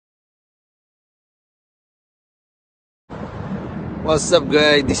What's up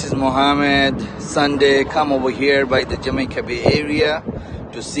guys, this is Mohammed. Sunday, come over here by the Jamaica Bay area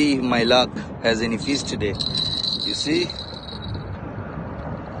to see if my luck has any fish today. You see?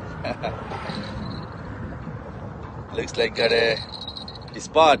 Looks like got a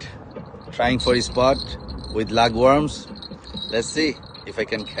spot. Trying for a spot with lugworms. Let's see if I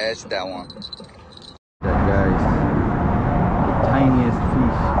can catch that one. That guys, the tiniest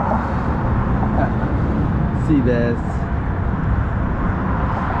fish. Sea bass.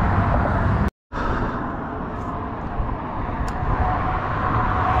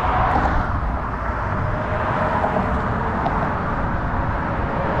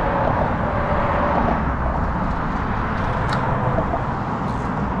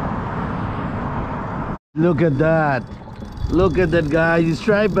 Look at that. Look at that, guys. It's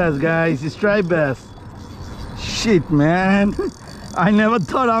striped bass, guys. It's striped bass. Shit, man. I never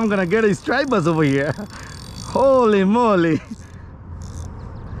thought I'm gonna get a striped bass over here. Holy moly.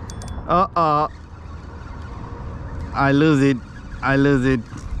 I lose it. I lose it.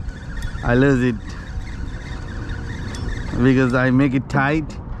 I lose it. Because I make it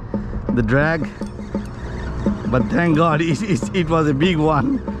tight, the drag. But thank God it was a big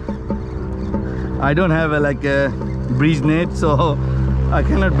one. I don't have like a breeze net, so I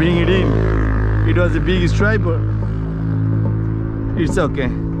cannot bring it in. It was a big striper. It's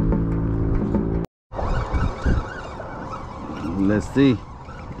okay. Let's see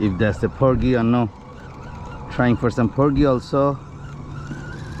if that's a porgy or no. Trying for some porgy also.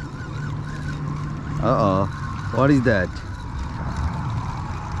 What is that?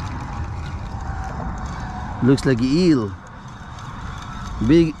 Looks like eel.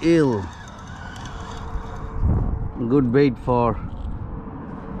 Big eel. Good bait for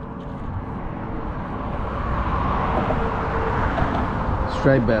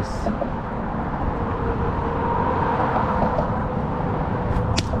striped bass.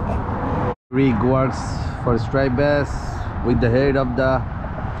 Rig works for striped bass with the head of the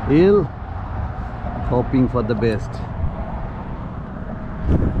eel, hoping for the best.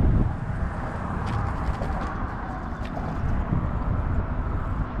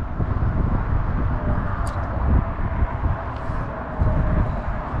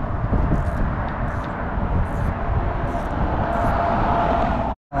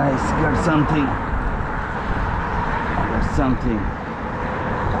 Got something. Got something.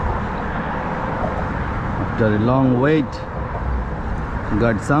 After a long wait,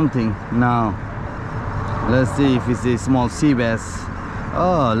 got something. Now, let's see if it's a small sea bass.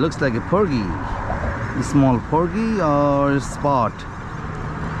 Oh, looks like a porgy. A small porgy or a spot.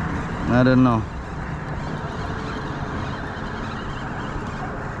 I don't know.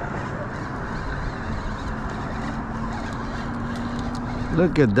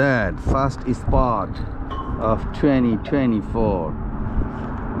 Look at that, first spot of 2024.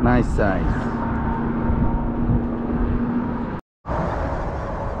 Nice size.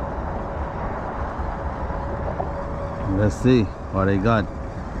 Let's see what I got.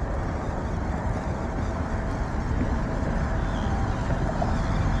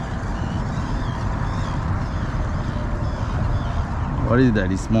 What is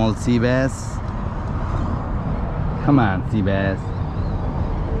that? A small sea bass? Come on, sea bass.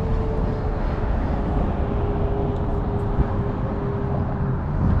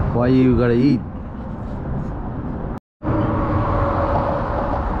 Why you gotta eat?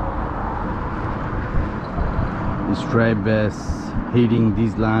 Striped bass hitting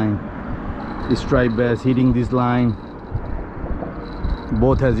this line. Striped bass hitting this line.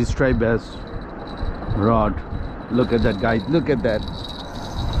 Both has striped bass rod. Look at that, guys. Look at that.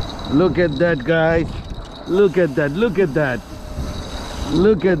 Look at that, guys. Look at that. Look at that.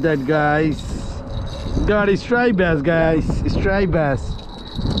 Look at that, guys. Got a striped bass, guys. Striped bass.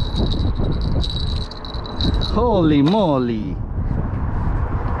 Holy moly.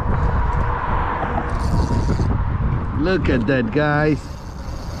 Look at that, guys.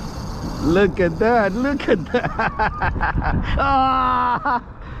 Look at that. Look at that. Ah,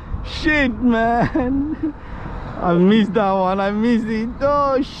 shit, man. I missed that one. I missed it.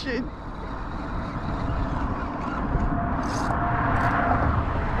 Oh, shit.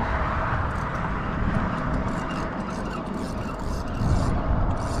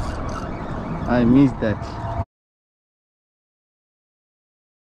 I missed that.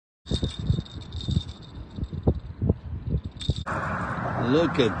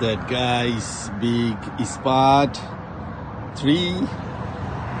 Look at that, guys. Big spot. 3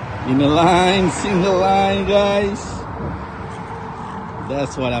 in a line, single line, guys.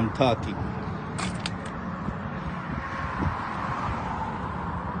 That's what I'm talking.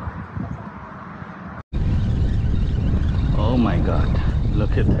 Oh my god,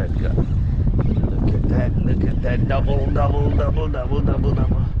 look at that guy. Look at that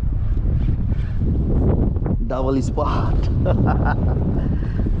double spot.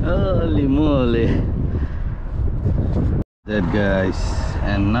 Holy moly. That guys,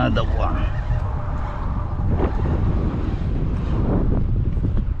 another one.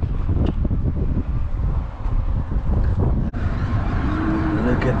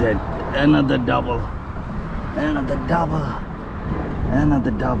 Look at that, another double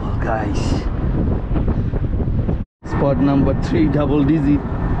guys. Spot number 3, double digit.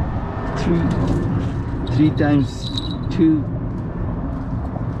 3 times 2.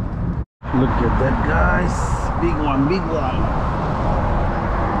 Look at that guys, big one.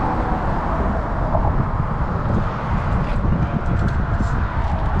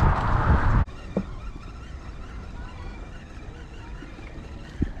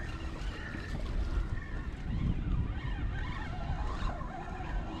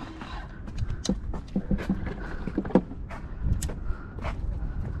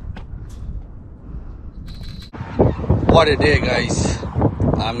 What a day guys.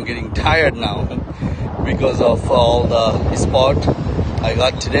 I'm getting tired now because of all the spot I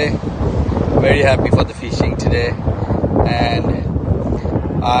got today. Very happy for the fishing today, and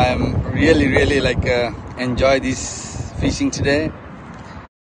I'm really like enjoy this fishing today.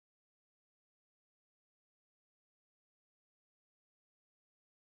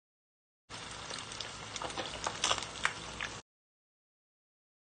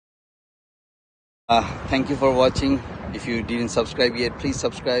 Thank you for watching. If you didn't subscribe yet, please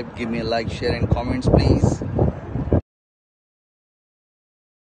subscribe, give me a like, share and comments please.